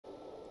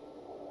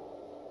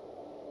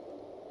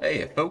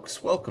Hey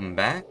folks, welcome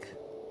back.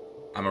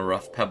 I'm a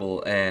rough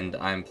Pebble and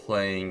I'm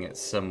playing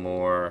some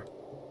more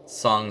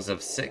Songs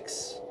of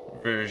Six,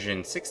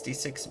 version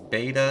 66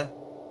 beta,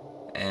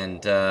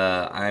 and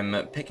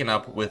I'm picking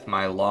up with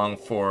my long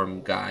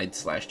form guide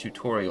slash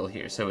tutorial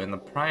here. So in the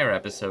prior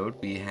episode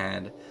we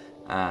had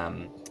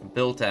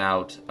built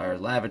out our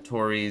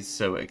lavatories,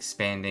 so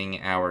expanding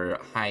our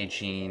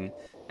hygiene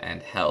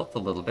and health a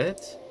little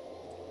bit.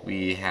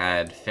 We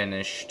had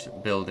finished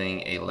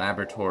building a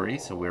laboratory,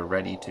 so we're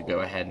ready to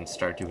go ahead and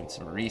start doing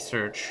some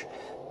research.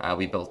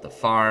 We built the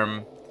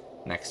farm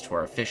next to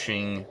our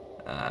fishing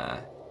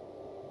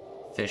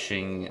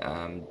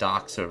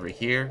docks over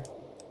here.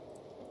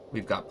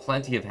 We've got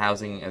plenty of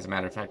housing. As a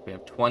matter of fact, we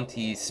have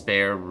 20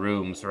 spare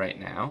rooms right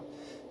now,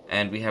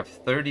 and we have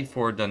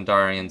 34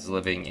 Dundarians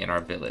living in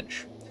our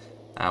village.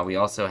 We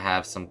also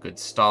have some good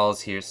stalls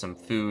here, some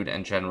food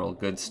and general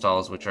goods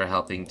stalls, which are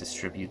helping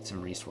distribute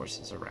some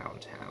resources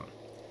around town.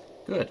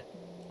 Good.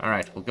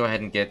 Alright, we'll go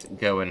ahead and get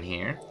going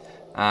here.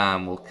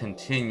 We'll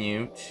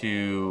continue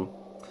to...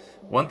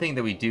 One thing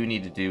that we do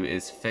need to do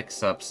is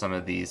fix up some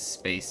of these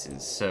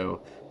spaces.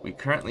 So we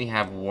currently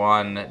have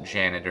one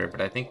janitor,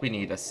 but I think we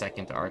need a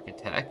second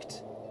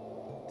architect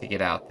to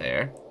get out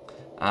there.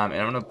 And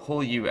I'm going to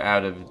pull you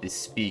out of the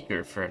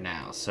speaker for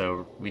now.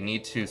 So we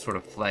need to sort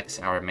of flex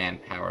our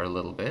manpower a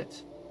little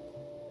bit.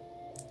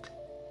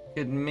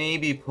 Could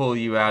maybe pull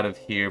you out of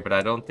here, but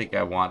I don't think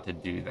I want to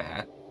do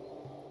that.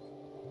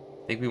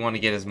 I think we want to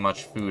get as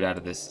much food out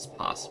of this as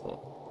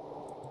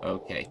possible.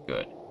 Okay,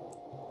 good.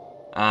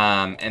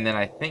 And then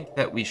I think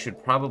that we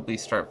should probably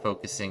start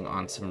focusing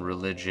on some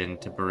religion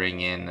to bring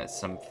in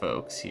some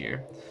folks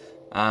here.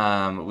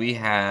 We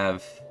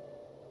have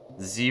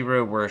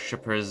 0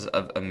 worshippers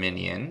of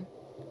Aminion.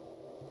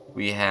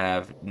 We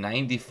have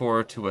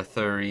 94 to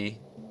Athuri,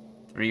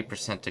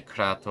 3% to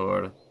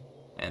Krator,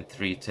 and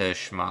 3 to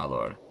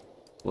Shmalor.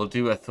 We'll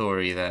do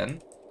Athuri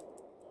then.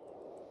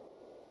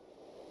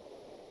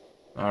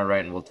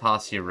 Alright, and we'll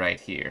toss you right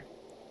here.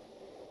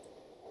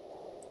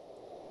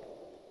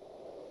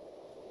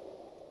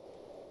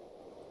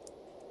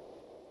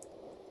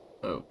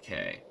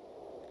 Okay.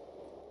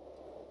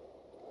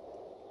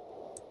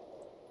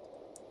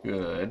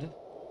 Good.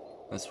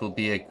 This will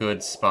be a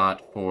good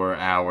spot for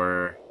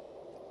our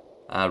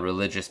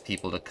religious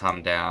people to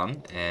come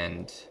down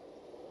and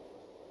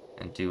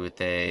do what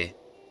they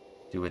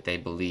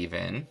believe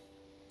in.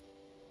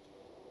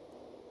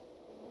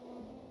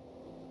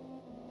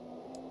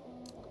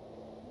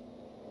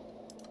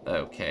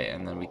 Okay,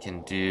 and then we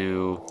can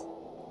do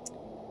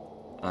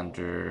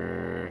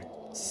under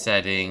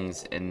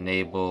settings,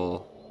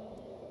 enable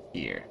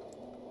here.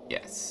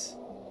 Yes.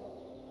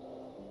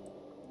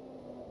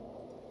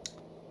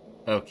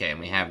 Okay, and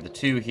we have the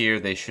 2 here.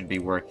 They should be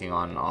working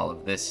on all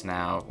of this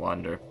now.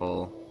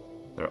 Wonderful.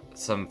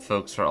 Some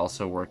folks are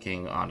also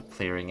working on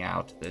clearing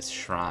out this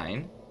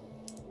shrine.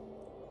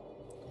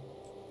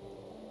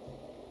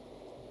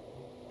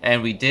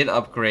 And we did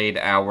upgrade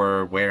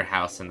our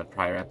warehouse in the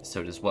prior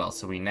episode as well,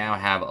 so we now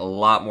have a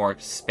lot more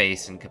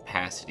space and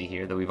capacity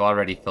here, though we've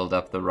already filled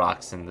up the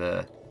rocks and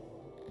the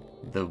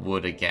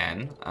wood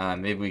again.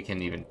 Maybe we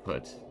can even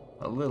put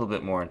a little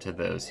bit more into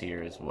those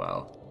here as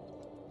well.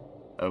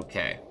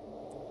 Okay.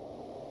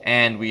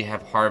 And we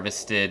have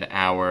harvested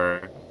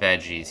our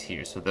veggies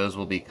here, so those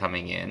will be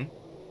coming in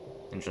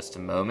just a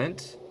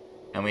moment.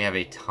 And we have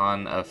a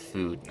ton of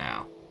food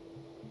now.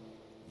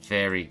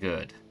 Very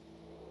good.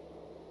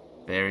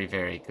 Very,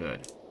 very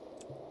good.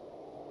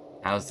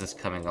 How's this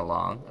coming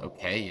along?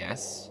 Okay,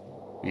 yes.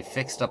 We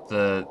fixed up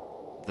the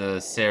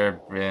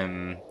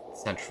Cerebrim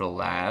Central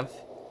Lab.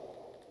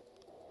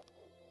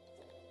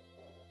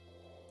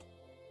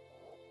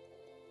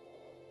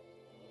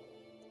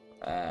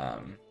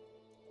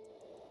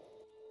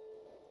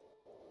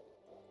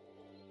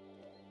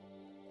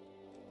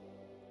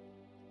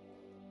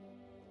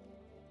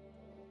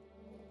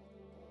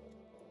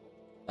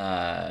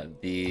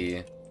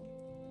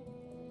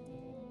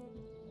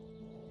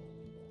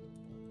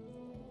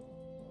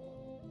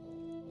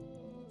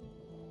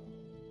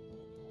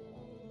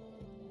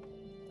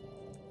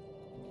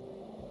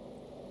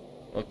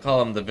 We'll call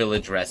them the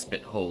village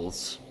respite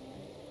holes.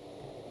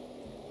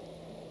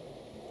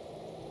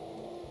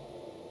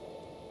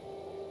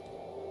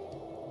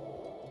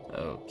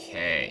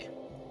 Okay.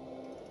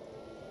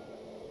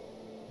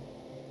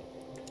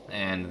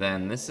 And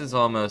then this is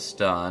almost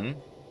done.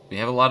 We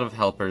have a lot of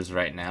helpers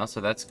right now, so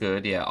that's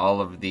good. Yeah,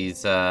 all of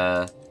these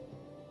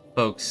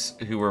folks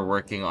who were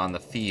working on the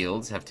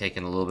fields have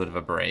taken a little bit of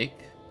a break.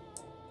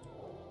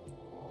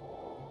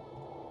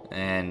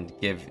 And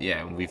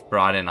we've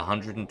brought in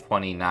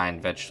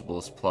 129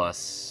 vegetables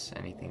plus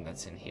anything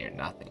that's in here.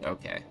 Nothing.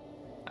 Okay.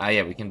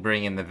 Yeah, we can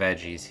bring in the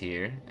veggies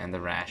here and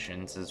the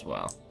rations as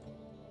well.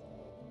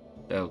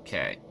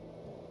 Okay.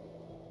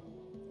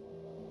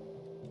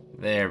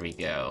 There we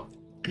go.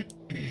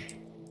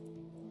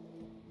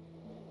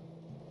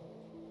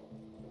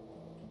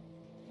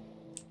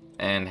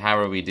 And how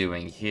are we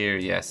doing here?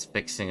 Yes,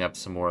 fixing up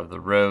some more of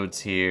the roads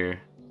here.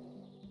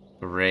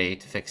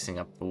 Great. Fixing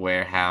up the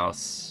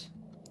warehouse.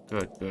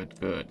 Good, good,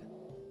 good.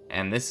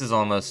 And this is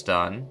almost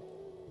done.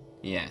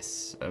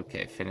 Yes.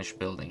 Okay, finish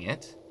building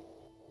it.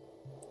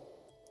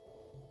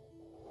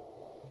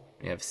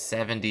 We have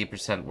 70%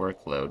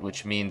 workload,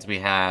 which means we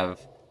have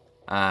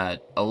a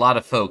lot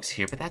of folks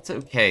here, but that's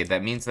okay.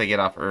 That means they get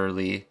off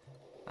early,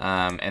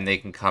 and they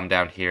can come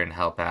down here and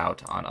help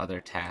out on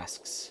other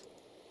tasks.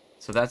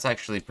 So that's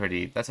actually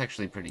pretty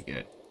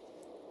good.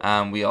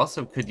 We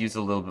also could use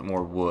a little bit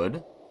more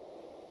wood.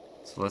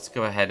 So let's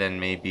go ahead and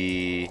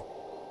maybe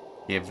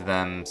give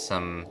them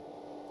some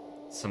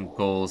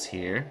goals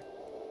here.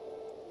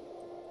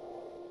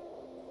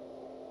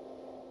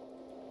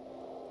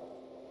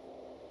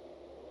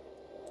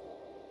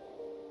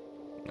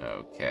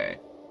 Okay.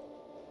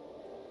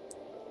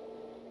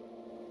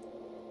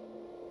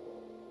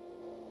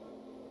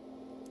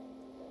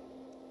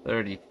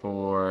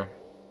 $34,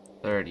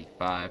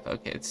 $35.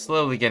 Okay, it's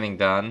slowly getting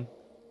done.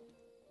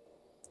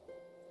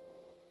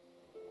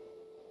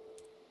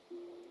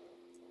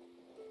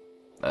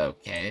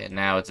 Okay, and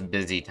now it's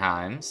busy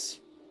times.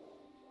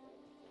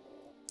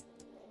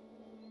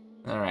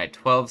 Alright,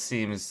 12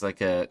 seems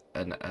like an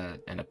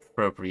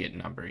appropriate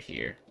number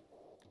here.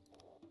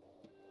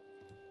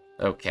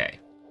 Okay.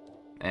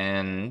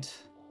 And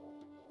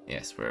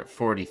yes, we're at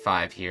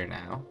 45 here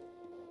now.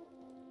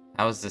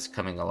 How is this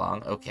coming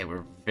along? Okay,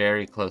 we're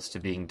very close to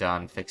being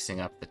done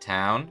fixing up the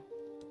town.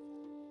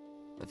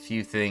 A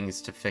few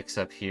things to fix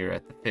up here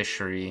at the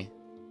fishery.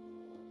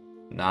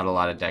 Not a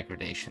lot of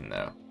degradation,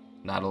 though.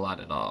 Not a lot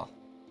at all.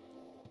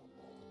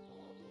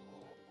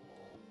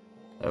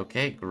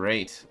 Okay,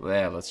 great.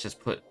 Well, let's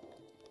just put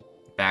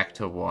back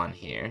to 1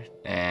 here.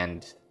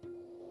 And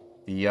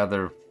the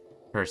other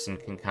person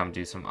can come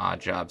do some odd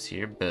jobs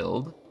here.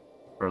 Build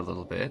for a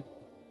little bit.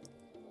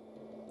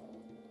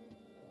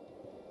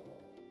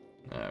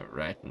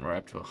 Alright, and we're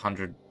up to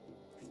 100%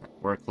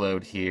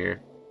 workload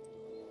here.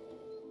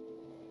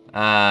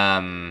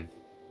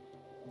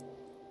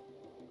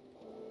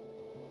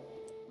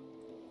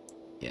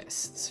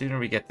 Yes, the sooner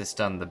we get this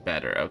done, the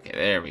better. Okay,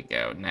 there we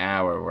go.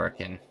 Now we're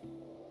working.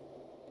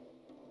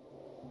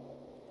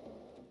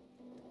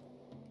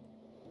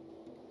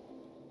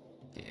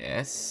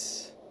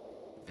 Yes.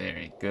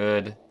 Very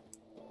good.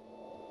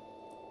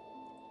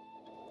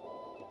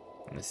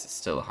 And this is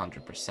still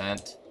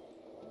 100%.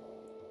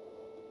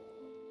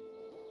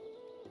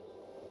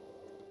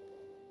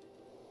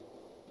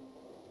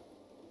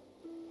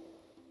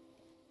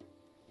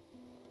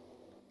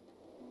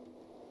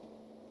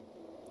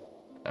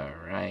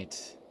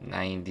 Alright,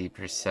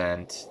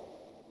 90%.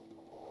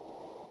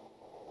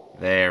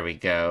 There we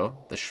go.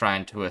 The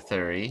Shrine to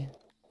Athuri.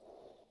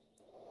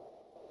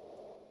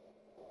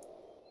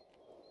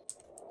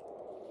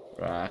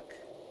 Rock.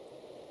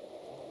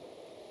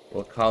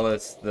 We'll call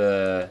this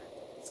the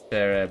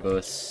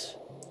Cerebus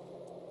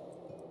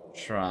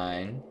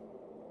Shrine.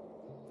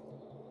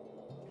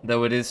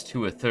 Though it is to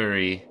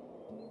Athuri,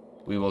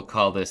 we will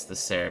call this the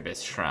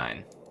Cerebus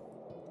Shrine.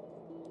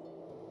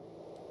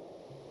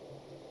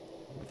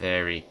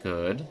 Very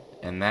good.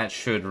 And that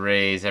should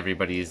raise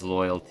everybody's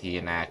loyalty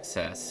and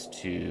access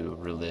to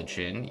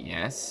religion.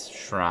 Yes,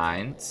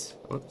 shrines.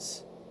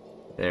 Oops.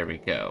 There we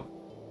go.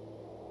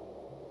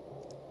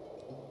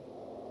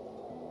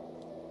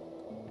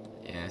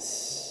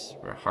 Yes,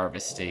 we're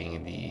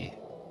harvesting the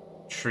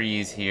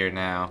trees here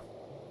now.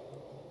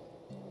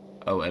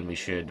 Oh, and we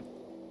should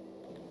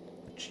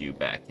put you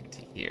back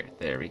into here.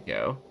 There we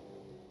go.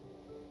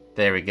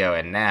 There we go,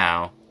 and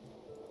now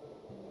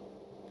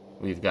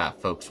we've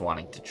got folks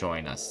wanting to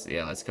join us.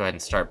 Yeah, let's go ahead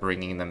and start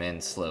bringing them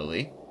in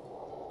slowly.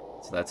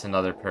 So that's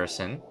another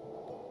person.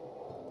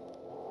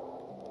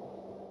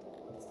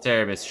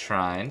 Cerebus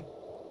Shrine.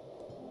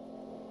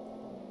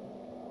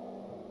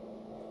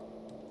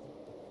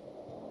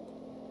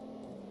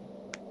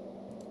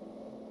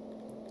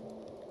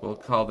 We'll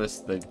call this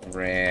the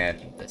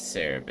Grand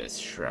Cerebus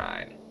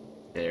Shrine.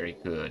 Very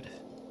good.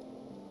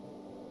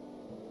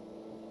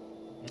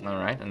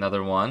 Alright,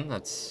 another one.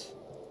 That's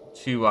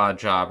 2 odd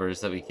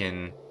jobbers that we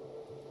can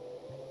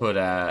put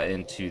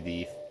into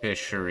the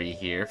fishery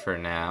here for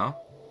now.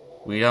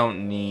 We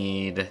don't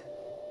need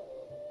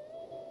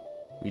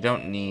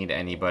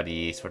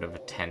anybody sort of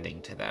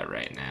attending to that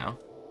right now.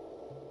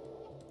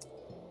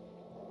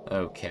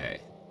 Okay.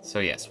 So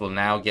yes, we'll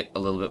now get a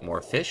little bit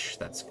more fish.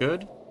 That's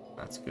good.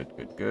 That's good,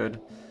 good, good.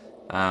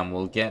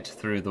 We'll get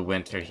through the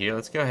winter here.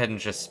 Let's go ahead and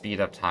just speed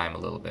up time a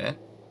little bit.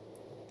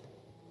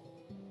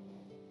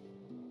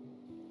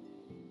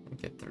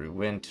 Get through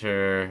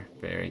winter.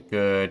 Very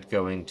good.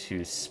 Going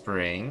to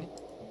spring.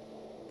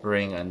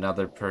 Bring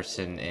another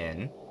person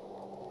in.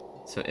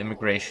 So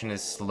immigration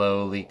is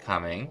slowly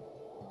coming.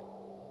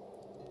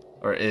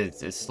 Or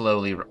is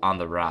slowly on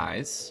the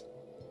rise.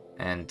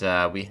 And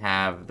we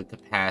have the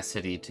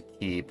capacity to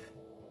keep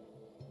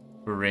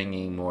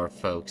bringing more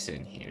folks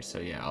in here. So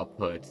yeah, I'll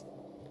put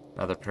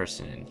another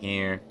person in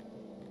here.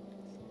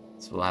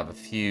 So we'll have a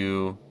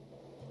few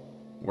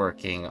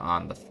working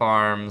on the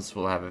farms.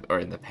 We'll have, or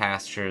in the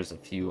pastures, a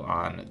few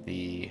in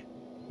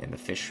the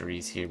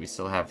fisheries here. We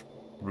still have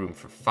room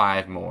for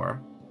 5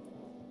 more.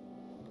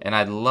 And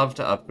I'd love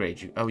to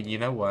upgrade you. Oh, you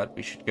know what?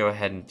 We should go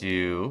ahead and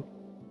do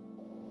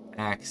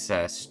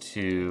access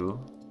to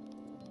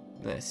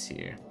this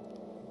here.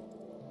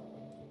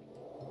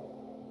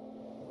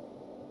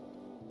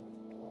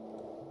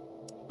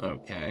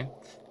 Okay.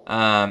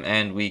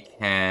 And we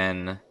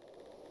can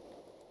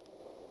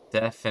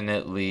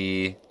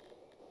definitely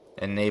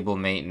enable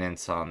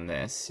maintenance on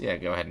this. Yeah,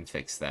 go ahead and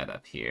fix that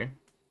up here.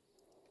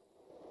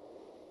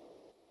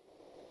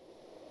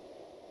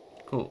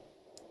 Cool.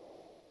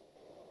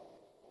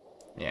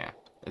 Yeah,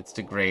 it's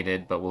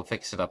degraded, but we'll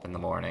fix it up in the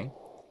morning.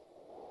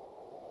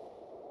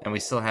 And we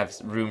still have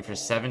room for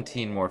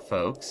 17 more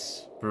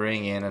folks.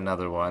 Bring in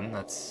another one.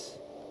 This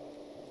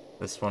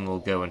one will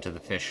go into the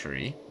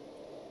fishery.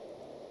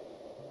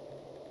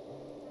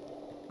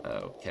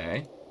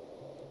 Okay.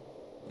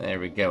 There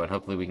we go, and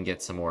hopefully we can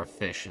get some more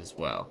fish as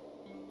well.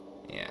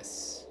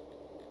 Yes.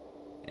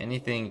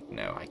 Anything?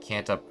 No, I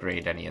can't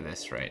upgrade any of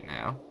this right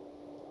now.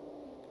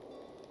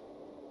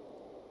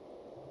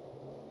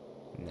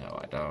 No,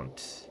 I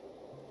don't.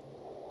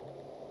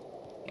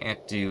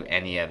 Can't do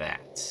any of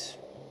that.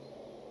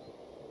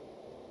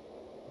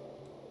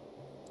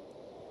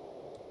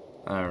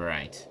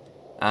 Alright.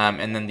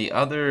 And then the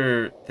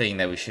other thing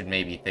that we should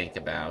maybe think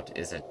about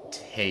is a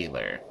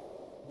tailor.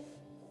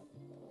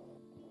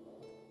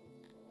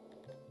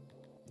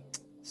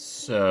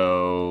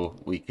 So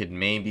we could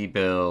maybe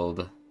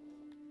build...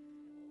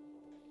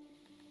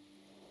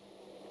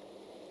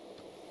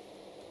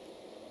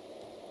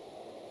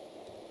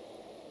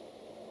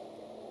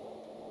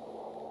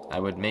 I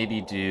would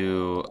maybe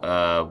do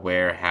a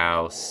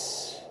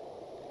warehouse.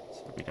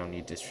 So we don't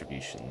need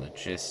distribution.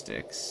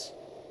 Logistics.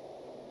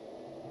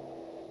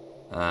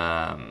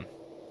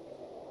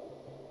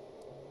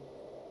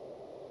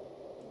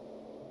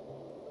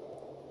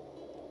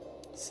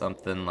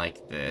 Something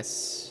like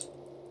this.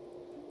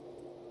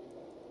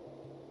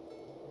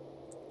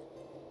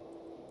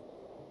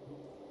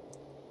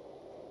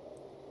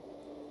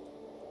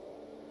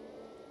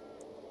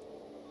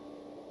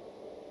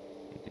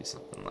 Do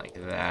something like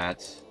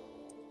that.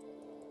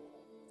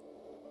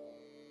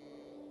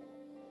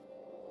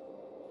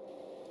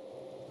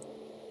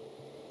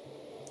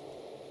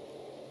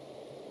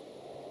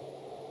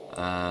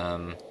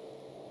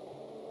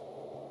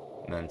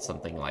 And then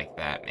something like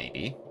that,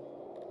 maybe.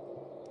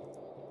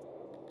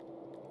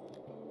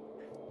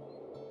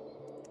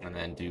 And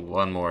then do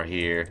one more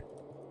here.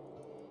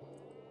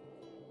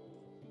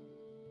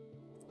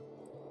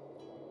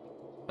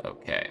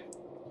 Okay.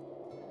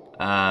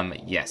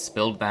 Yes,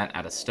 build that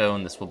out of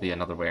stone. This will be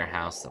another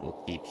warehouse that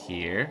we'll keep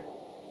here.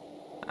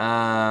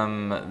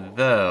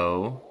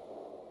 Though...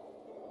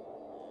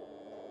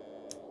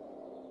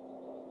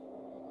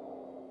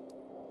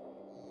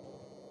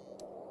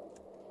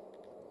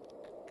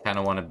 kind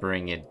of want to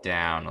bring it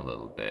down a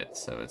little bit,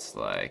 so it's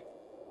like...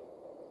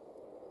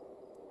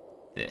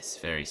 this,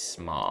 very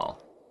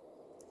small.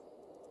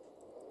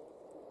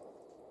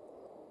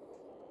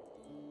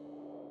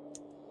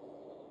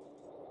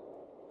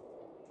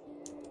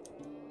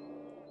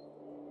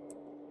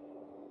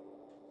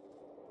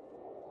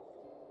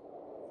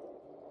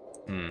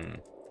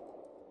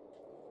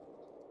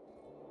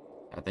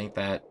 I think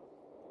that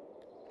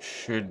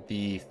should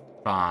be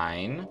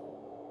fine.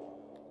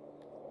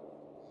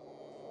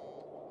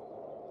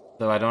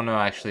 Though I don't know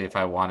actually if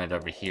I want it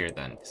over here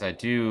then, because I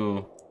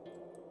do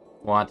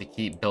want to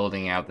keep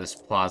building out this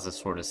plaza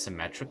sort of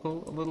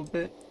symmetrical a little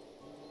bit.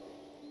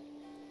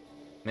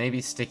 Maybe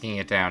sticking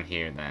it down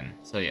here then.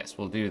 So yes,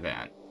 we'll do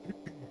that.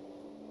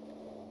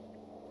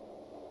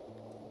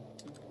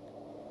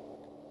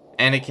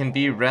 And it can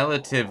be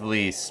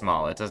relatively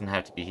small. It doesn't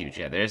have to be huge.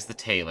 Yeah, there's the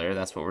tailor.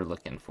 That's what we're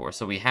looking for.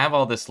 So we have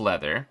all this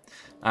leather.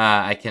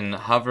 I can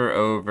hover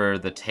over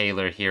the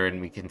tailor here,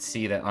 and we can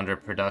see that under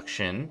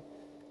production,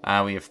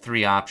 we have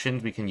 3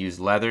 options. We can use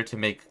leather to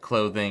make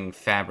clothing,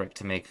 fabric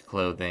to make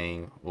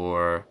clothing,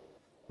 or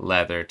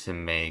leather to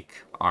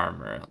make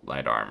armor,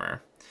 light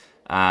armor.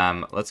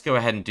 Let's go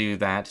ahead and do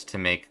that to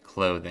make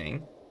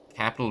clothing.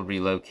 Capital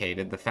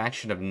relocated. The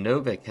faction of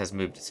Novik has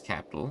moved its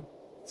capital.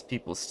 Its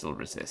people still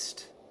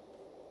resist.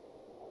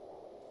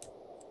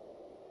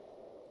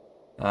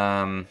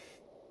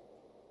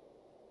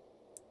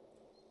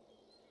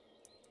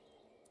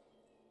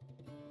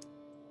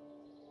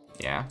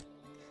 Yeah.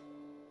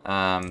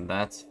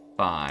 That's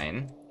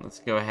fine. Let's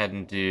go ahead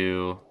and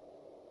do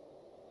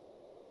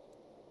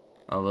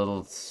a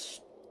little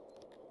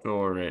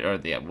storage,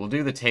 or yeah, we'll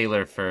do the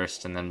tailor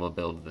first, and then we'll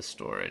build the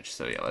storage.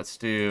 So yeah, let's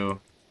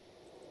do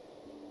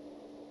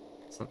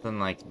something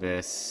like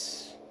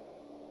this.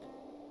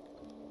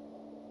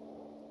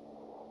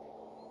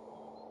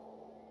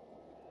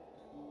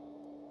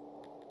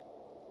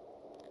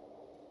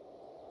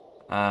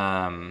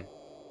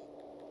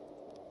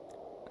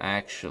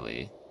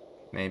 Actually,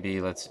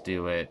 maybe let's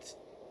do it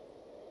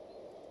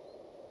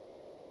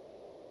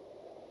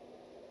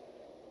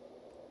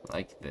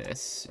like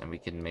this, and we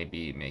can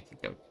maybe make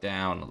it go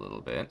down a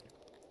little bit.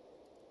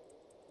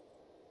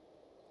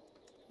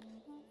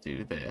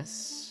 Do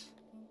this.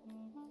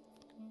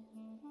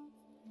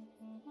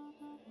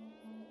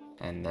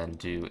 And then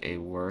do a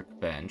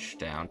workbench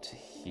down to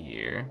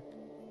here.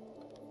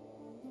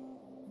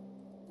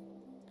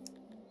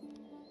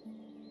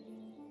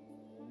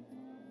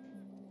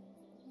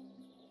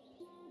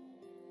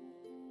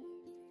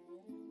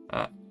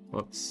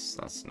 Whoops,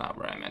 that's not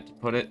where I meant to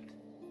put it.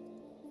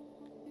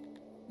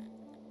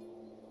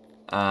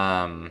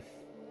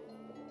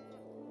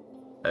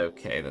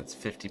 Okay, that's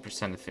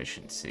 50%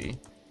 efficiency.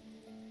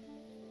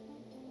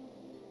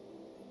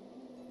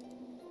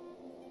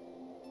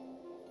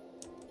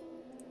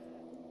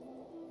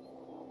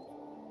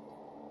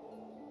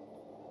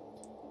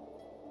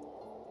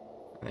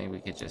 I think we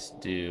could just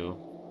do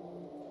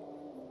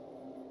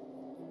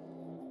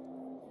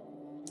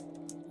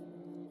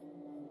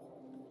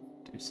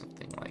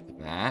something like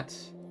that.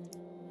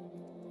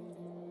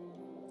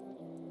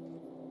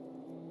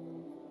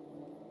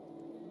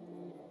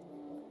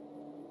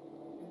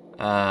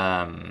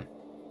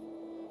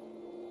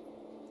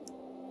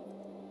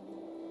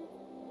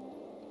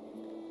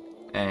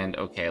 And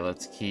okay,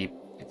 let's keep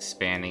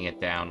expanding it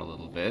down a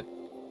little bit.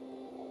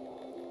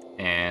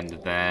 And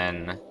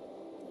then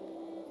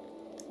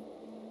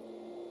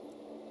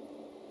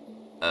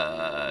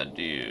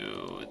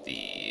do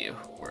the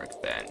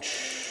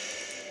workbench.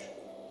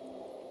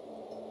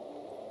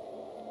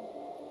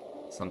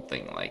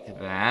 Something like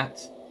that.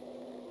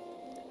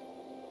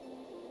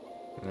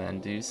 And then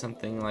do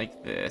something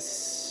like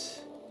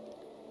this.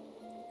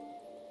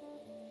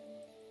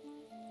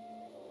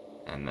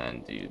 And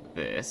then do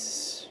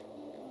this.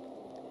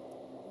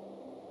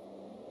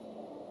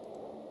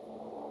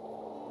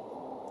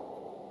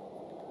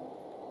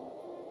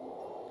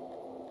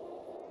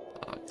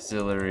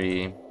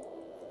 Auxiliary.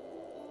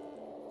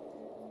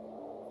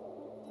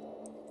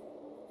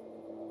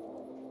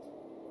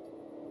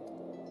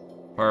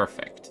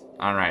 Perfect.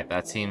 Alright,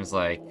 that seems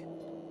like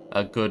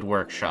a good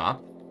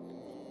workshop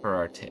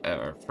for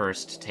our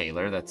first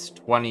tailor. That's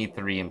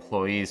 23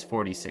 employees,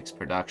 46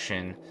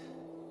 production.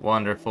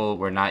 Wonderful.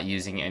 We're not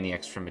using any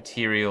extra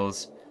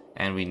materials,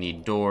 and we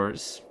need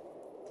doors.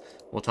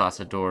 We'll toss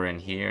a door in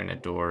here and a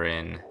door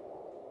in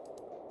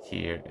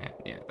here. And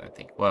yeah, I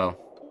think, well,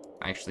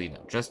 actually, no,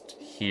 just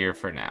here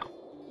for now.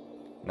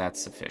 That's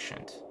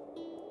sufficient.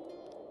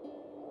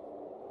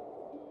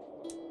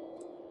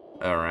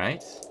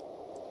 Alright.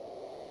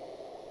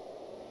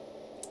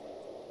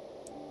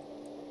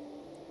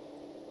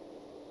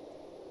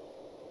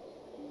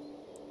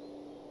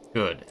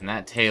 Good, and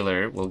that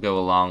tailor will go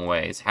a long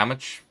ways. How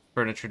much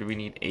furniture do we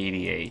need?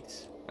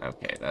 88.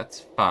 Okay, that's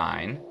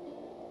fine.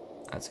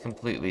 That's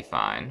completely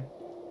fine.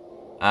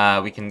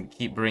 We can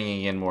keep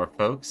bringing in more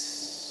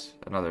folks.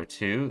 Another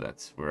 2.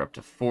 We're up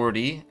to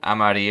 40.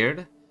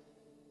 Amarird.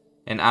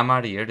 An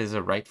Amarird is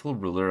a rightful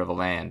ruler of a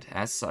land.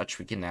 As such,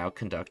 we can now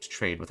conduct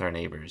trade with our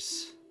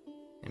neighbors.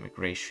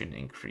 Immigration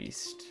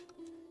increased.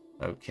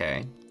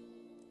 Okay.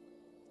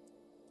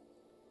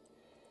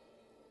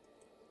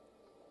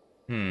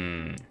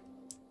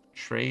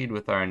 Trade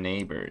with our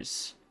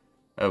neighbors.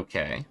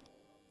 Okay.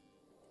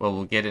 Well,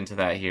 we'll get into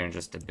that here in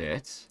just a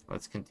bit.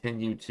 Let's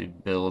continue to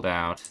build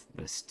out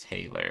this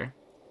tailor.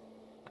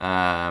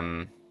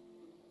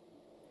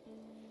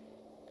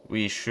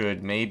 We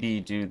should maybe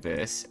do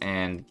this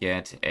and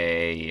get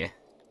an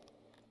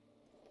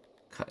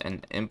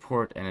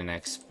import and an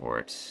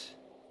export.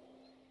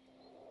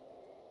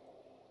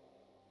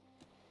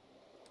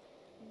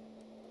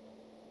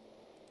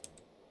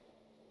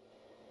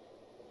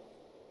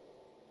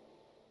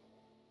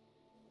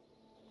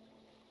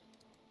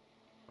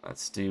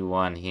 Let's do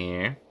one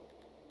here.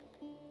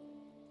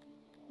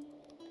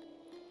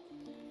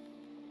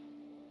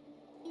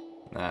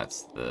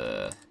 That's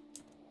the...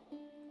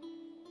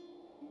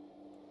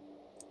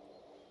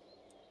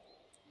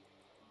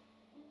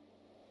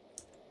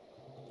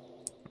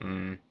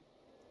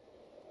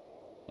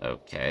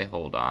 Okay,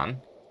 hold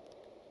on.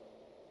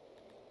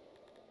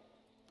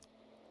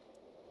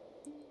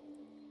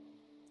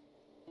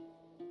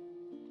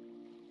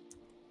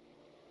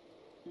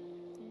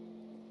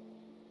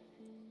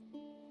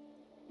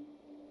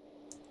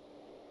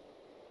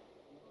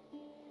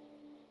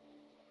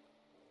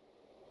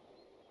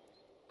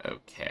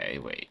 Okay,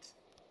 wait.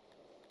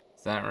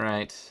 Is that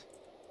right?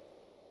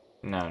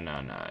 No,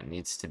 no, no. It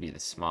needs to be the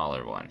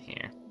smaller one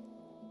here.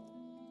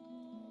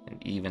 An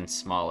even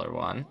smaller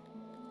one.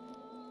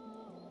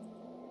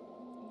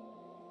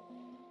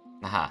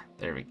 Aha,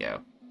 there we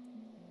go.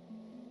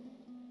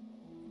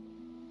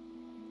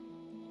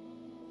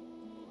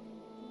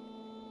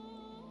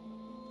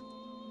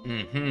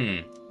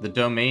 The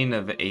domain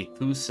of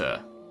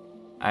Aethusa.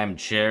 I am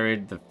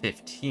Jared the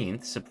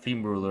 15th,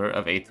 Supreme Ruler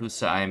of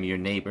Aethusa. I am your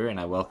neighbor, and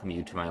I welcome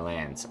you to my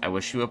lands. I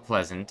wish you a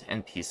pleasant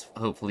and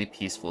hopefully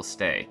peaceful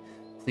stay.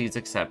 Please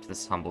accept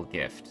this humble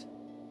gift.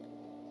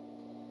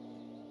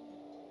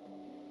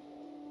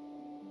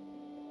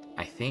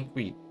 I think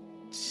we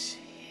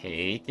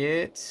take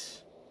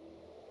it.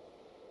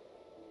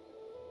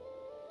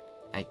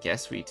 I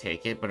guess we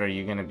take it, but are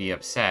you going to be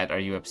upset? Are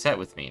you upset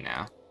with me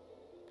now?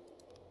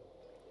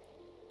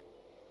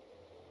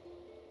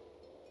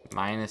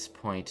 Minus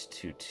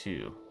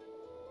 0.22.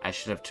 I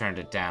should have turned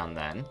it down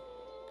then.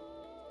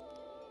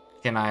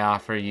 Can I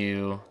offer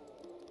you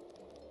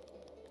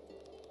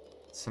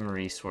some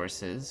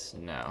resources?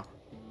 No.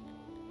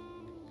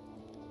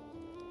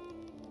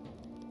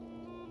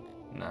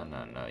 No,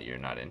 no, no, you're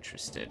not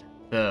interested.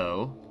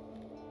 Though,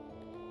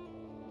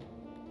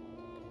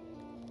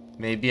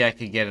 maybe I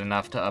could get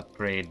enough to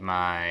upgrade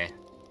my...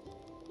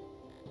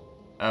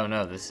 Oh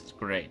no, this is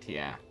great,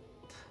 yeah.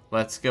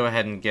 Let's go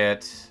ahead and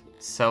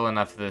sell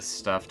enough of this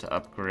stuff to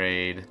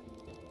upgrade...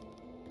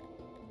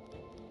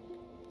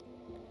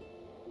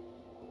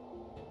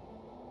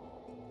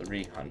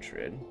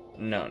 300.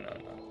 No, no,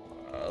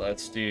 no.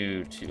 Let's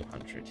do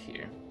 200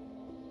 here.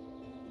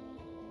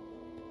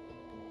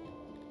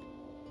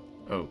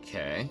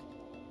 Okay.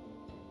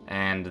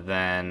 And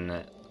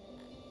then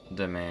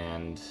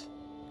demand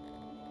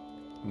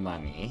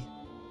money.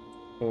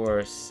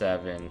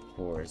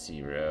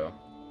 4740.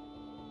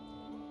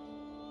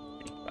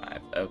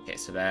 35. Okay,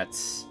 so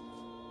that's...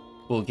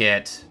 We'll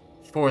get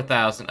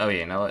 4,000. Oh, yeah,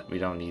 you know what? We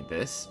don't need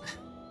this.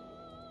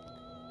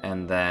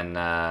 And then,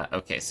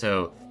 okay,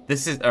 so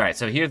this is... Alright,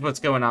 so here's what's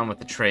going on with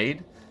the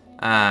trade.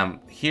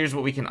 Here's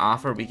what we can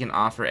offer. We can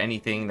offer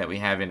anything that we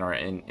have in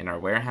our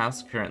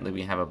warehouse. Currently,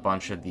 we have a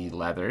bunch of the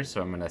leather,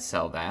 so I'm going to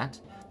sell that.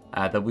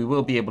 That we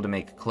will be able to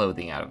make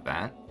clothing out of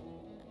that.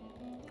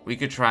 We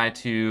could try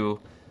to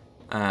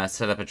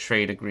set up a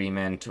trade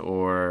agreement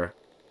or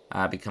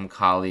become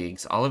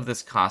colleagues. All of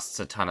this costs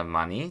a ton of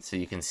money, so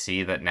you can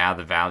see that now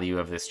the value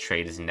of this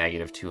trade is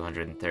negative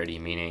 230,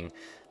 meaning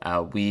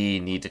we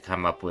need to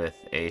come up with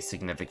a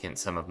significant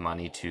sum of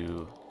money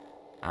to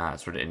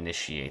sort of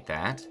initiate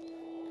that.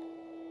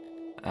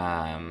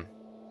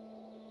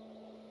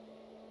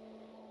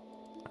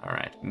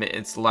 Alright,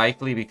 it's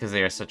likely because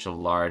they are such a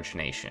large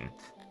nation.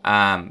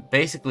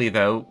 Basically,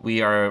 though,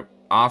 we are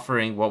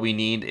offering, what we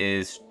need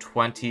is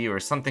 20 or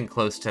something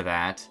close to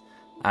that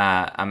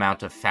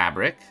amount of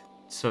fabric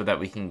so that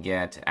we can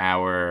get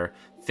our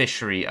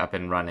fishery up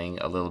and running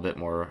a little bit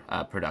more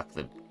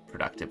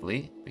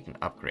productively. We can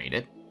upgrade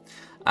it.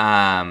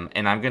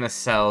 And I'm going to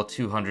sell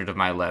 200 of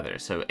my leather.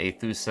 So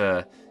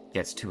Aethusa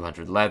gets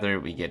 200 leather,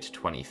 we get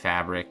 20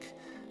 fabric.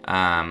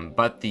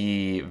 But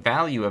the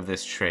value of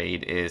this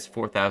trade is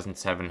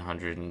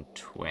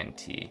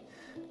 4,720.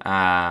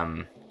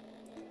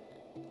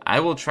 I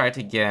will try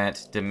to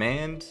get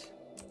demand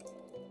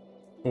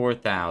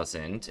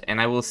 4,000,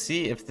 and I will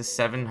see if the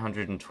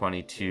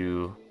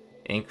 722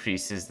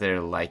 increases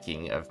their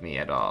liking of me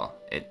at all.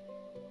 It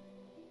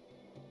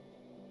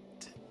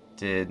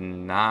did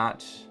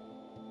not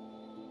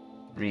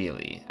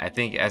really. I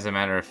think, as a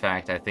matter of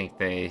fact, I think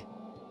they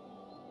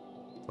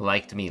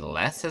liked me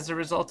less as a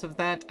result of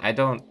that.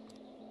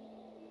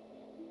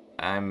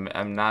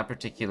 I'm not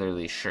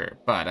particularly sure,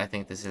 but I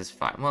think this is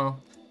fine. Well,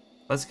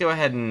 let's go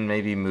ahead and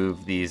maybe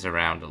move these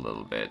around a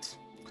little bit.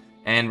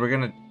 And we're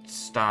gonna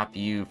stop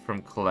you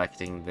from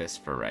collecting this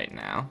for right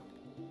now.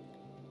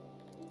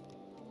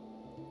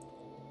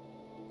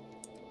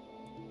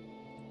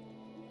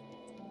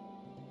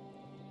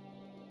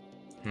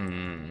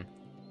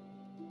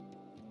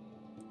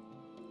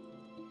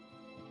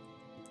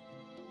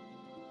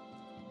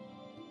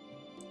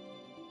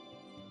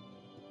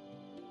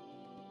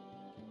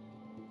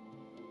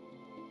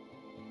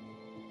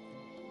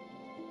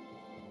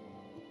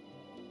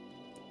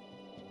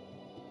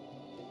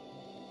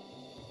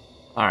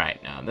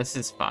 Alright, now this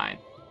is fine.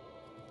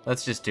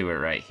 Let's just do it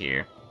right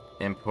here.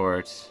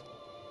 Import.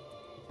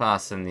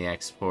 Toss in the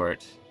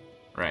export.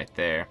 Right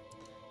there.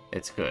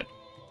 It's good.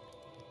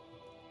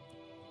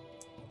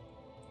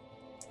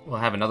 We'll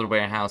have another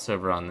warehouse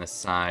over on this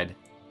side.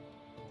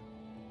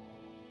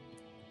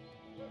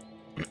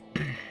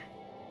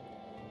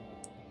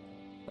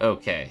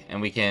 Okay,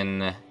 and we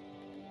can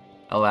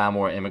allow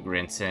more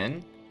immigrants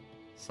in.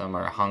 Some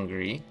are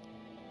hungry.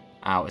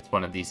 Oh, it's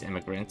one of these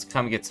immigrants.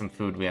 Come get some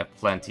food. We have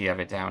plenty of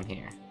it down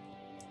here.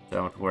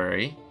 Don't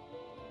worry.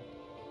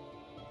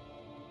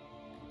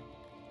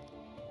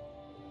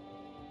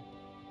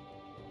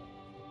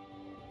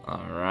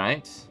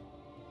 Alright.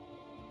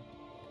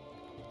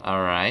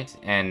 Alright,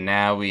 and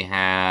now we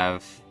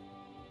have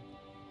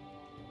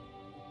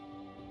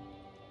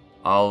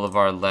all of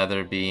our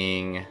leather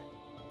being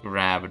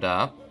grabbed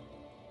up.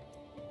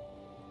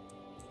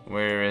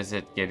 Where is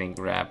it getting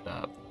grabbed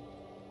up?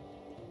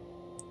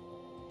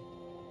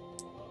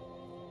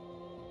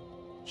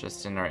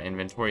 Just in our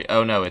inventory.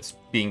 Oh no, it's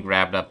being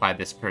grabbed up by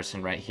this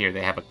person right here.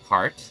 They have a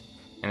cart,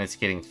 and it's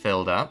getting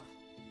filled up.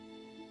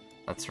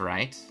 That's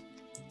right.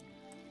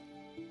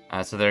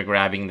 So they're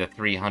grabbing the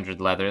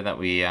 300 leather that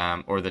we,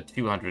 or the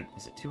 200,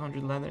 is it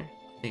 200 leather?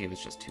 I think it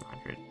was just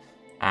 200,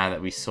 that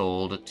we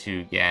sold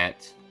to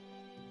get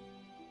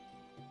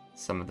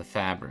some of the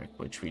fabric,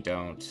 which we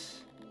don't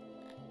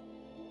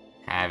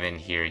have in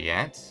here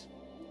yet,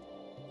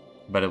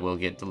 but it will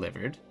get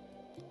delivered,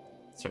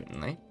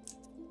 certainly,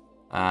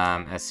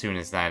 as soon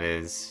as that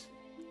is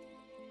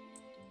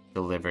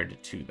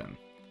delivered to them.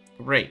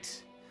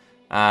 Great.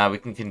 We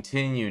can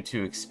continue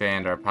to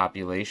expand our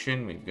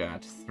population. We've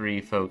got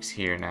 3 folks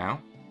here now.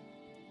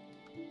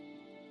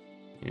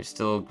 You're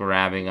still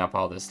grabbing up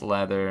all this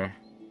leather.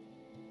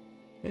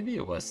 Maybe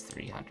it was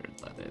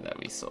 300 leather that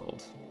we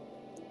sold.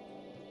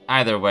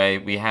 Either way,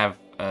 we have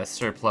a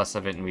surplus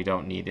of it and we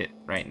don't need it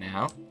right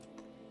now.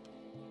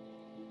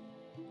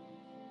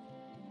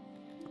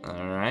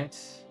 Alright.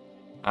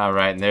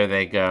 Alright, and there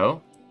they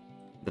go.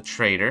 The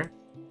trader.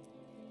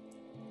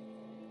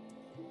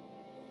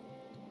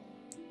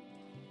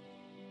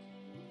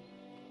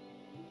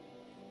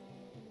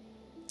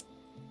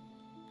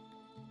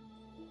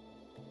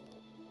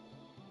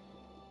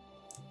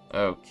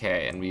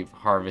 Okay, and we've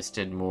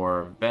harvested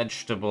more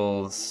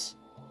vegetables.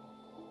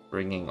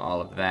 Bringing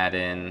all of that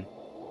in.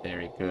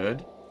 Very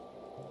good.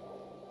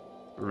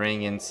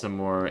 Bring in some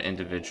more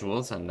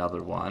individuals.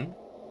 Another one.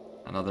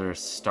 Another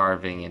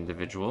starving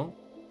individual.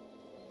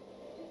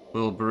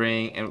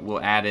 We'll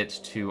add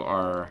it to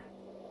our...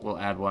 We'll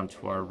add one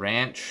to our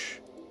ranch.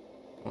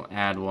 We'll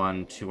add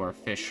one to our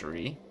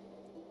fishery.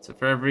 So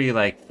for every,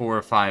 like, 4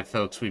 or 5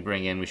 folks we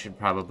bring in, we should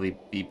probably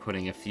be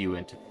putting a few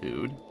into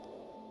food.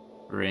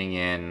 Bring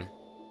in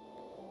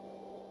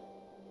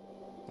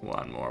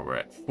one more. We're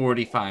at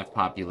 45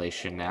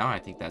 population now. I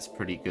think that's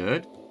pretty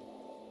good.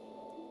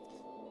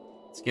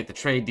 Let's get the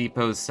trade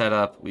depots set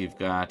up. We've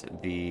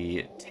got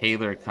the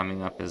tailor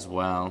coming up as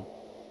well.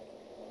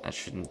 That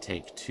shouldn't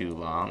take too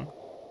long.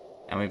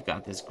 And we've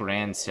got this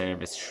grand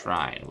service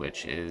shrine,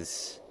 which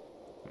is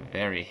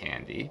very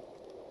handy.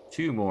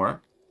 2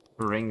 more.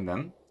 Bring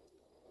them.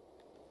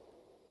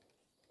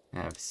 I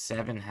have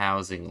 7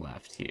 housing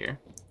left here.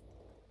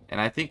 And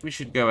I think we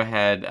should go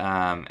ahead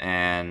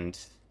and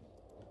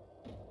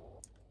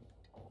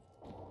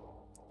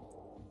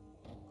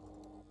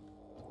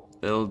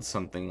build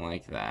something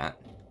like that.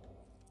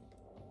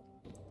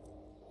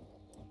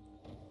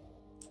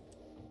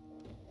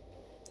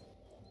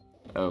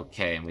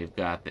 Okay, and we've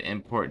got the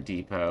import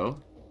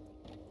depot.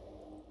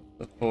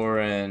 The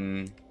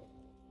foreign...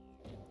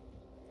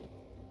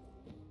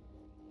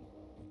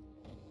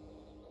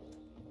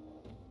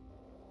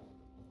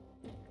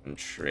 and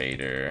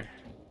trader...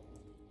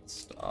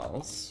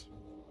 stalls.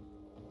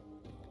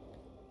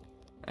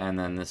 And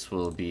then this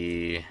will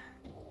be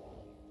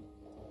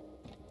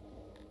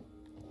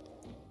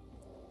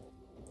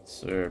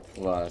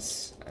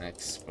surplus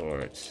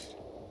export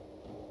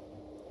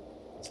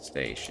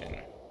station.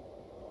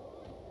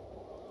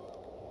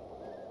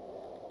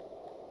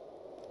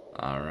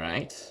 All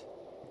right,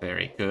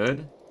 very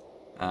good.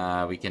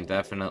 We can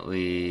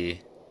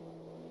definitely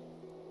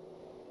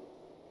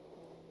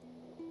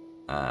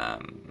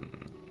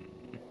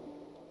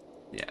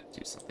yeah,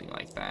 do something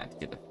like that.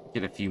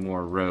 Get a few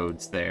more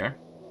roads there.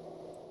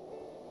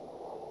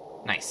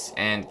 Nice,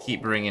 and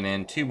keep bringing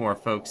in 2 more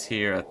folks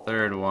here. A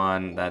 3rd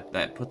one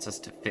that puts us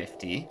to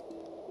 50.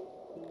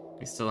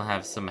 We still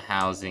have some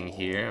housing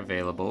here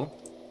available.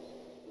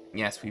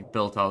 Yes, we've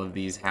built all of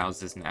these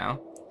houses now,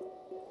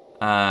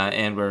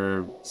 and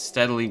we're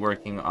steadily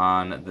working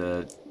on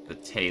the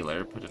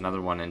tailor. Put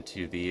another one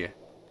into the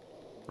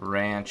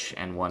ranch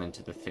and one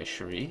into the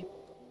fishery.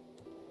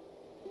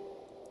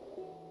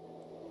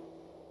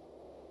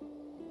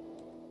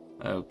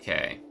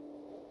 Okay.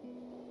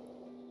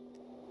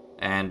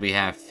 And we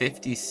have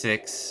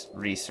 56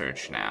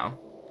 research now.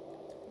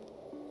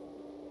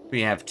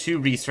 We have 2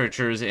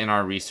 researchers in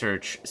our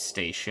research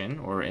station,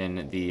 or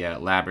in the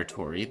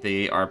laboratory.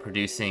 They are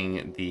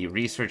producing the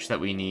research that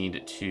we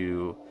need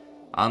to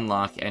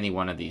unlock any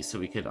one of these. So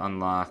we could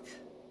unlock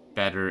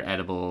better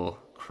edible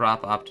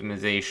crop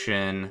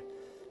optimization.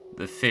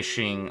 The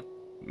fishing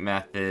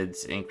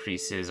methods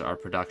increases our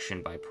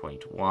production by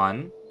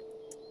 0.1.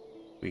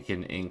 We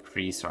can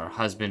increase our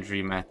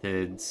husbandry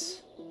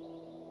methods.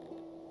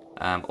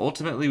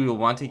 Ultimately, we will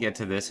want to get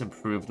to this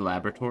improved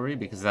laboratory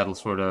because that'll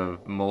sort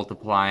of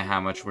multiply how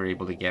much we're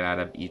able to get out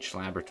of each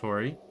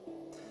laboratory.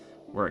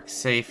 Work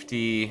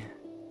safety.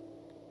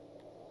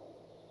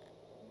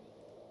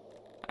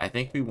 I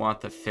think we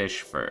want the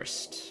fish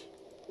first.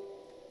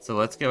 So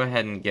let's go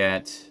ahead and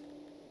get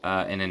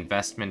an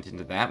investment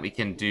into that. We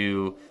can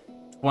do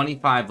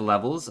 25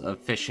 levels of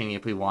fishing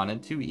if we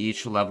wanted to.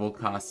 Each level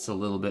costs a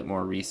little bit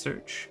more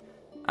research.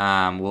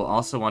 We'll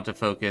also want to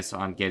focus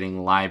on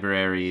getting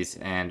libraries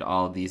and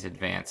all of these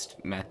advanced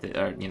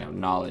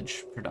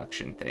knowledge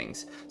production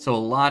things. So a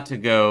lot to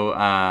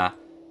go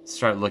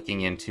start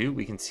looking into.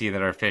 We can see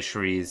that our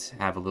fisheries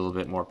have a little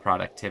bit more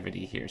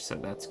productivity here, so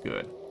that's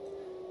good.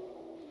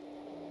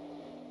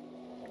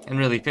 And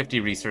really,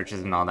 50 research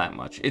isn't all that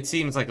much. It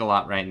seems like a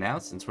lot right now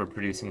since we're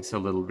producing so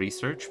little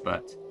research,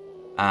 but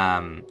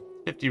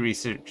 50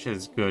 research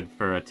is good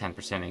for a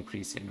 10%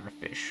 increase in our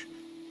fish.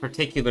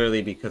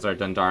 Particularly because our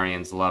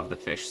Dundarians love the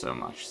fish so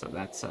much, so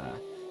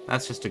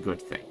that's just a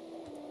good thing.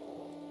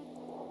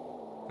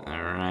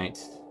 Alright.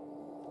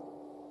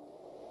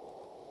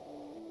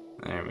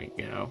 There we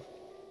go.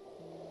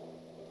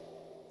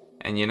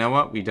 And you know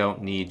what? We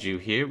don't need you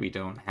here. We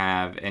don't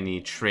have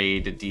any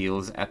trade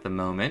deals at the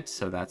moment,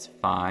 so that's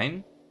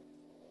fine.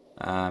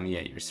 Yeah,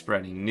 you're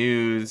spreading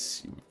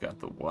news. You've got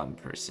the 1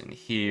 person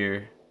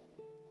here.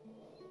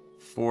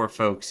 4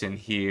 folks in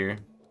here.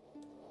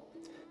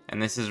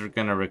 And this is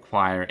going to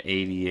require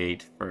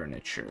 88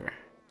 furniture.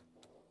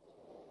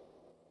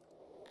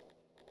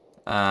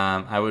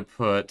 I would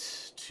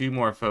put 2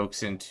 more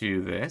folks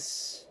into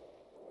this.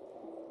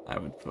 I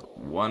would put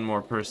 1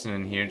 more person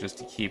in here just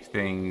to keep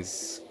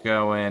things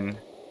going.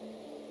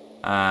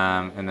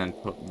 And then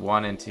put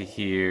 1 into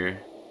here.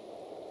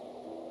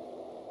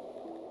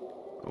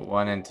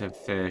 1 into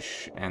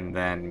fish, and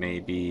then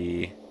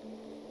maybe...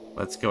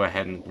 Let's go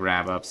ahead and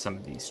grab up some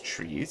of these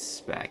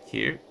trees back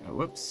here. Oh,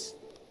 whoops.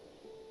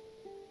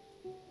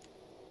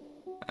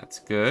 That's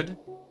good.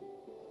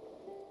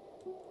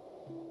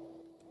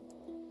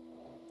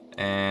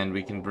 And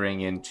we can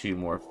bring in 2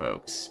 more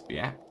folks.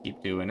 Yeah,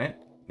 keep doing it.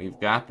 We've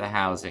got the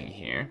housing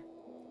here.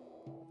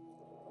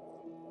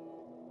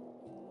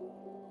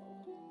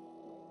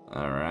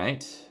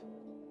 Alright.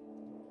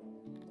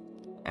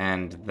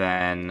 And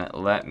then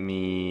let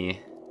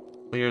me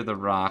clear the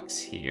rocks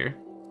here.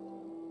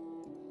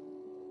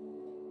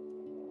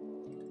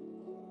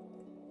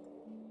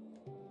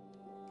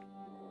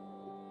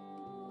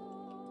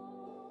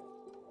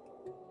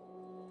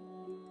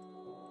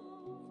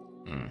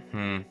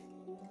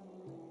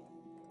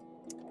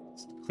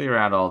 Clear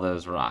out all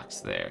those rocks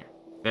there.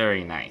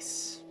 Very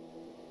nice.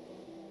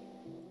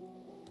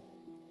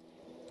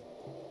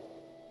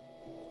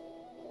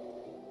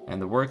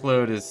 And the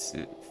workload is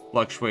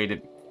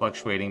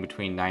fluctuating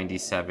between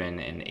 97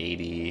 and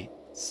 80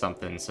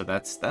 something, so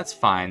that's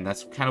fine.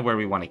 That's kind of where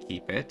we want to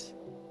keep it.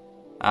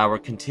 We're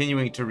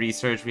continuing to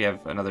research. We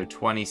have another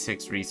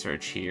 26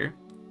 research here.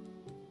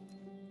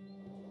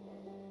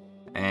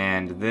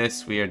 And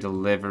this, we are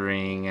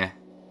delivering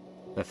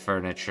the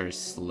furniture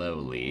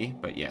slowly.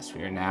 But yes,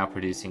 we are now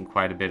producing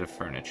quite a bit of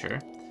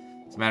furniture.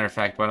 As a matter of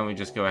fact, why don't we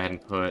just go ahead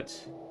and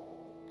put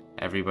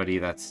everybody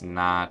that's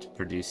not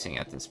producing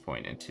at this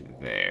point into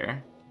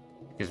there.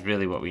 Because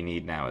really what we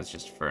need now is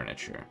just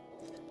furniture.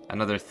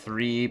 Another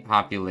 3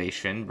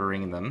 population,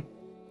 bring them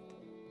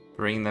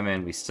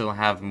in. We still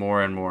have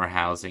more and more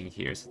housing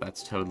here, so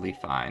that's totally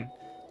fine.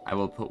 I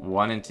will put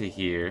 1 into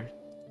here,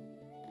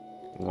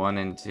 1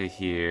 into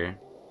here,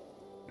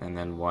 and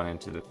then 1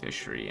 into the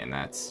fishery, and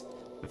that's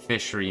the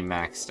fishery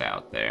maxed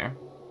out there.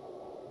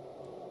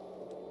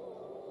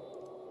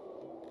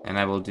 And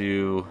I will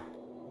do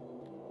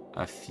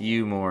a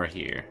few more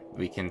here.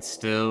 We can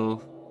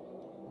still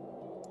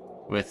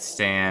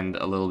withstand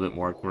a little bit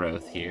more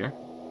growth here.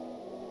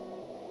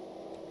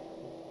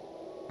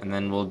 And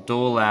then we'll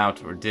dole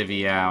out or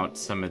divvy out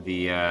some of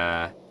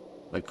the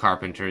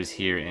carpenters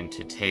here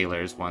into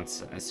tailors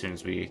as soon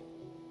as we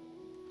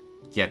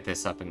get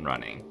this up and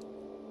running.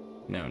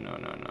 No.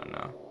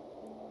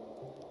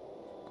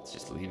 Let's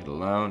just leave it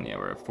alone. Yeah,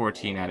 we're at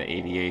 14 out of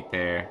 88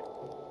 there.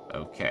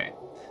 Okay.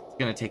 It's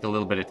going to take a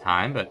little bit of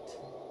time, but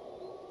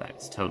that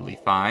is totally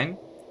fine.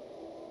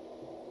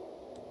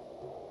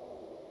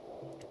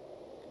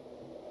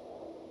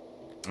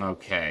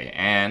 Okay,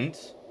 and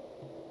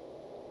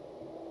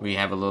we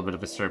have a little bit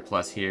of a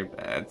surplus here.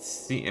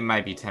 It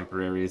might be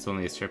temporary. It's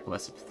only a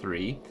surplus of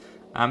 3.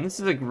 This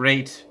is a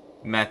great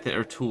method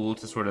or tool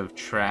to sort of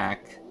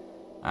track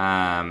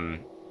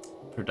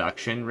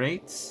production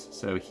rates.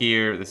 So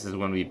here, this is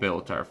when we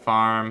built our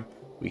farm.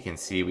 We can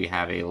see we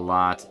have a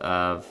lot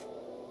of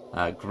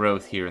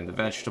growth here in the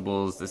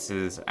vegetables. This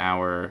is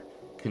our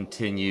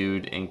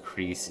continued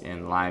increase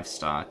in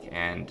livestock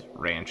and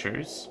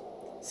ranchers.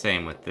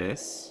 Same with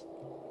this.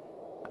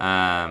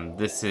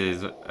 This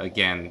is,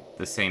 again,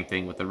 the same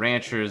thing with the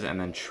ranchers and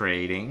then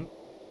trading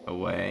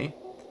away.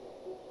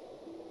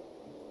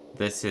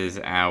 This is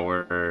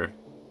our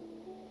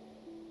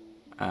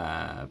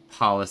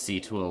policy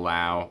to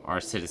allow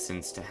our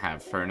citizens to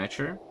have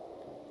furniture.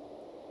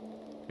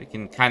 We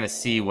can kind of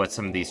see what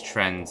some of these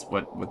trends,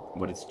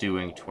 what it's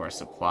doing to our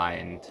supply,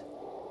 and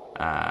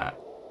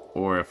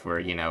or if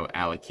we're,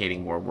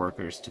 allocating more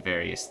workers to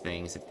various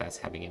things, if that's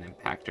having an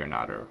impact or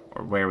not, or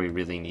where we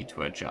really need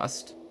to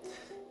adjust.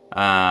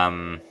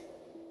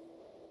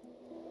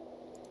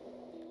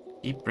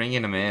 Keep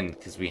bringing them in,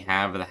 because we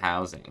have the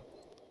housing.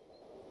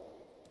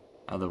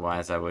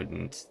 Otherwise, I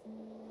wouldn't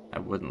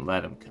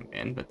let them come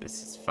in, but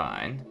this is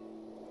fine.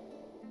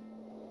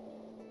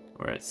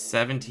 We're at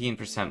 17%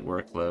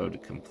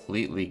 workload,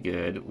 completely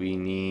good. We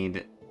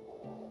need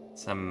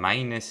some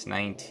minus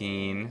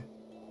 19.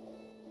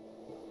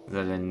 Is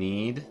that a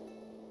need?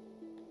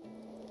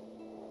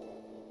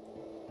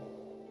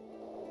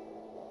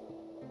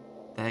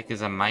 The heck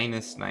is a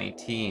minus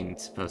 19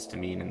 supposed to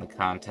mean in the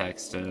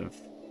context of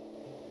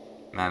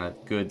amount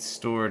of goods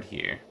stored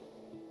here?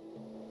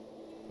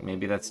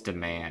 Maybe that's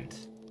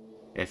demand.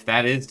 If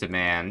that is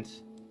demand,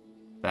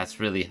 that's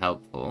really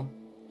helpful.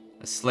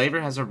 A slaver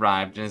has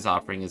arrived and is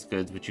offering his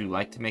goods. Would you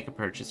like to make a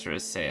purchase or a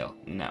sale?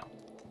 No.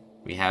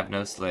 We have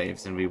no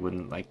slaves and we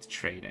wouldn't like to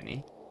trade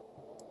any.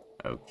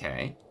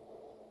 Okay.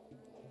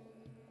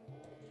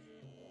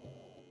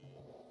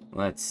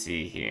 Let's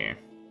see here.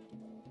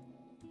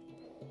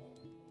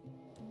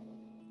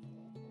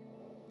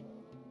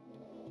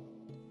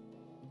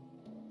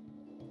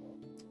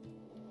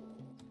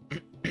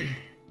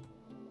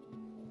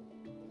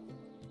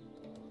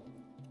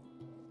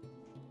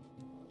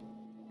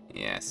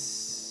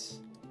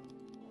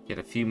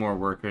 few more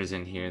workers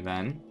in here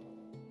then.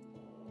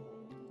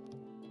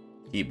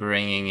 Keep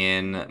bringing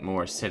in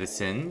more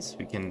citizens.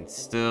 We can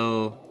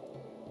still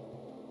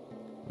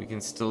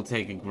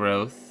take a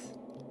growth.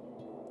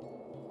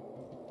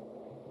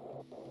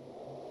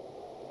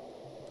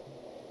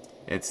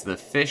 It's the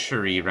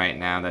fishery right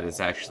now that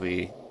is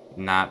actually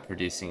not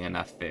producing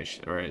enough fish,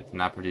 or it's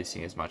not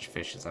producing as much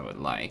fish as I would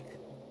like.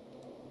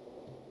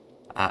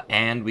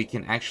 And we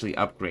can actually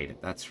upgrade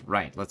it. That's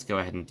right. Let's go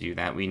ahead and do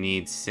that. We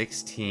need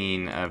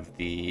 16 of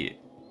the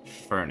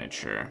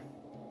furniture.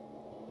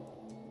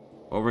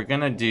 What we're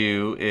gonna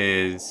do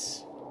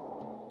is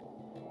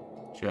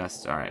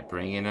just, alright,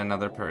 bring in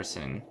another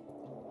person.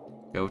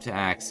 Go to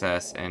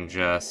access and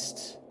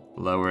just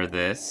lower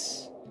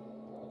this.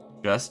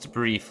 Just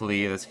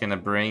briefly. That's gonna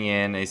bring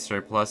in a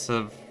surplus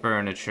of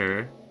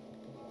furniture.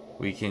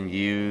 We can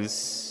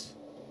use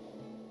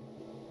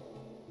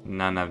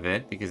none of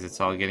it because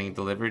it's all getting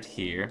delivered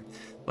here.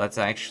 Let's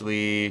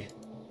actually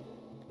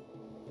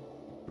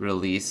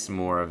release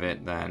more of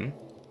it then.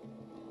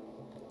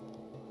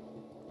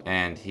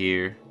 And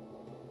here,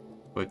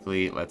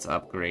 quickly, let's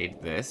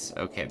upgrade this.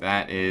 Okay,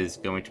 that is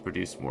going to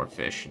produce more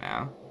fish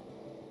now.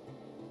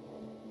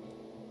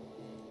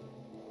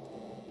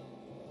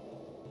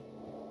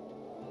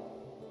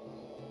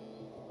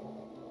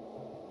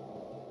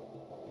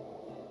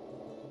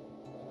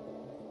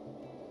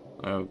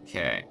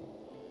 Okay.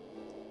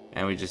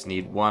 And we just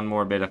need one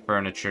more bit of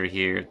furniture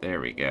here. There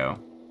we go.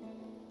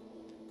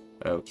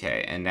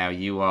 Okay, and now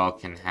you all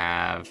can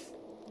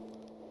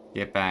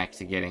get back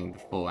to getting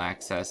full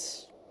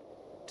access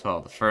to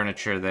all the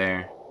furniture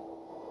there.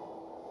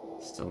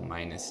 Still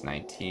minus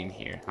 19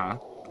 here, huh?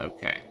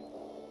 Okay.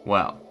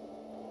 Well,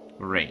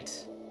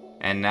 great.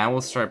 And now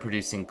we'll start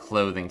producing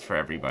clothing for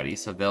everybody,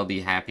 so they'll be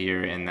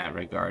happier in that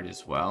regard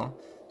as well.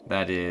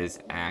 That is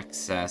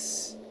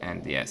access,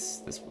 and yes,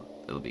 this one,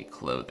 it'll be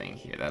clothing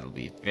here. That'll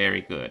be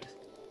very good.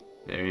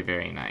 Very,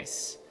 very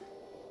nice.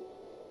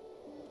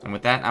 And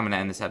with that, I'm going to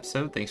end this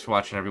episode. Thanks for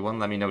watching, everyone.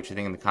 Let me know what you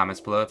think in the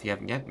comments below. If you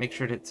haven't yet, make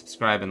sure to hit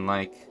subscribe and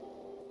like.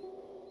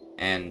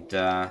 And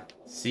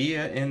see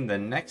ya in the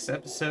next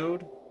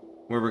episode,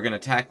 where we're going to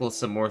tackle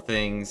some more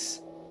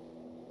things.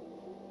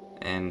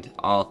 And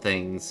all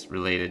things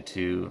related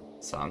to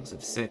Songs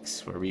of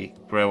Six, where we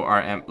grow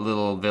our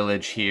little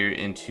village here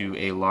into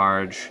a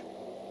large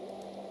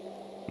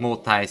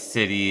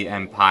multi-city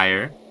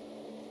empire.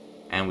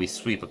 And we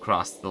sweep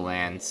across the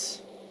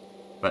lands.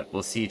 But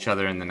we'll see each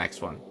other in the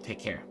next one. Take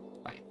care.